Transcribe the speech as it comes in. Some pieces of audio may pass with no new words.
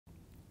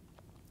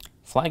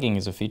Flagging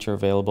is a feature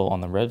available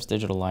on the Revs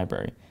Digital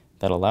Library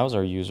that allows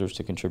our users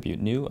to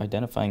contribute new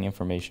identifying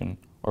information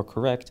or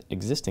correct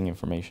existing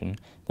information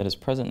that is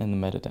present in the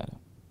metadata.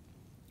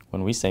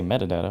 When we say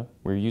metadata,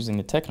 we're using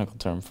the technical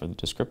term for the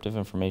descriptive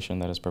information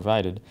that is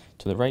provided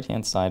to the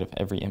right-hand side of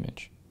every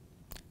image.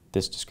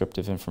 This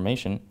descriptive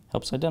information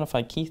helps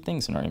identify key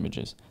things in our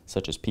images,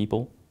 such as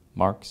people,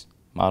 marks,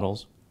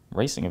 models,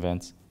 racing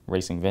events,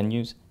 racing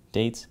venues,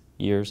 dates,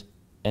 years,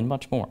 and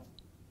much more.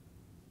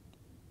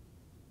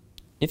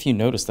 If you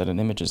notice that an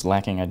image is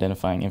lacking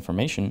identifying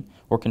information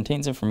or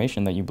contains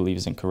information that you believe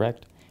is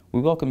incorrect, we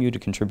welcome you to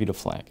contribute a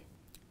flag.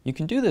 You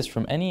can do this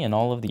from any and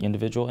all of the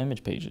individual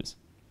image pages.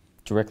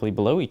 Directly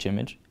below each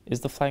image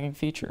is the flagging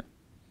feature.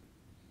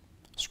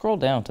 Scroll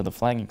down to the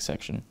flagging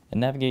section and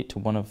navigate to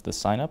one of the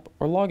sign up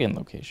or login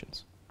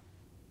locations.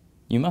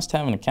 You must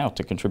have an account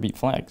to contribute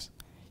flags.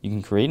 You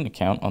can create an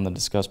account on the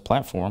Discuss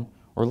platform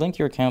or link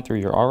your account through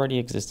your already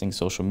existing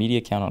social media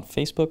account on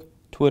Facebook,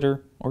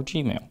 Twitter, or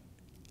Gmail.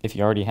 If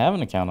you already have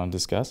an account on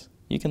Discuss,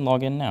 you can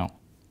log in now.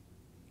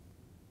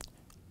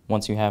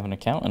 Once you have an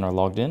account and are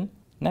logged in,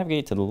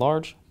 navigate to the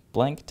large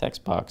blank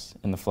text box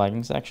in the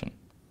flagging section.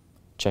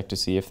 Check to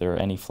see if there are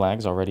any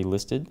flags already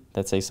listed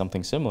that say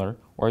something similar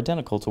or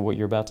identical to what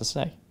you're about to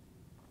say.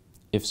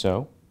 If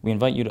so, we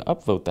invite you to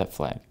upvote that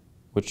flag,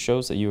 which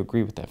shows that you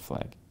agree with that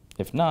flag.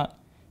 If not,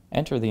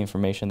 enter the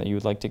information that you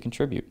would like to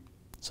contribute,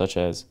 such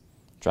as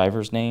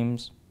drivers'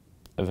 names,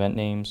 event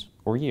names,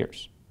 or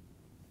years.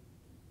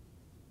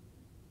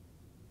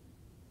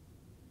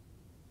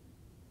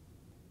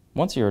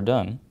 Once you are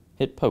done,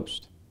 hit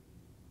Post.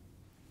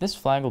 This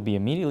flag will be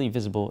immediately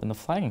visible in the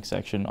flagging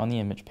section on the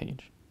image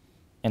page.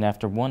 And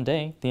after one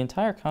day, the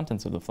entire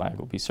contents of the flag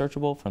will be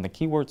searchable from the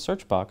keyword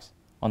search box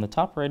on the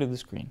top right of the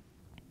screen.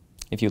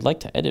 If you'd like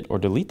to edit or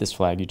delete this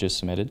flag you just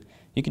submitted,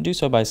 you can do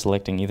so by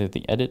selecting either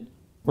the Edit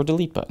or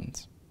Delete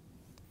buttons.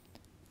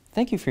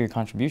 Thank you for your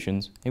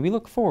contributions, and we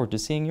look forward to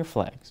seeing your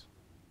flags.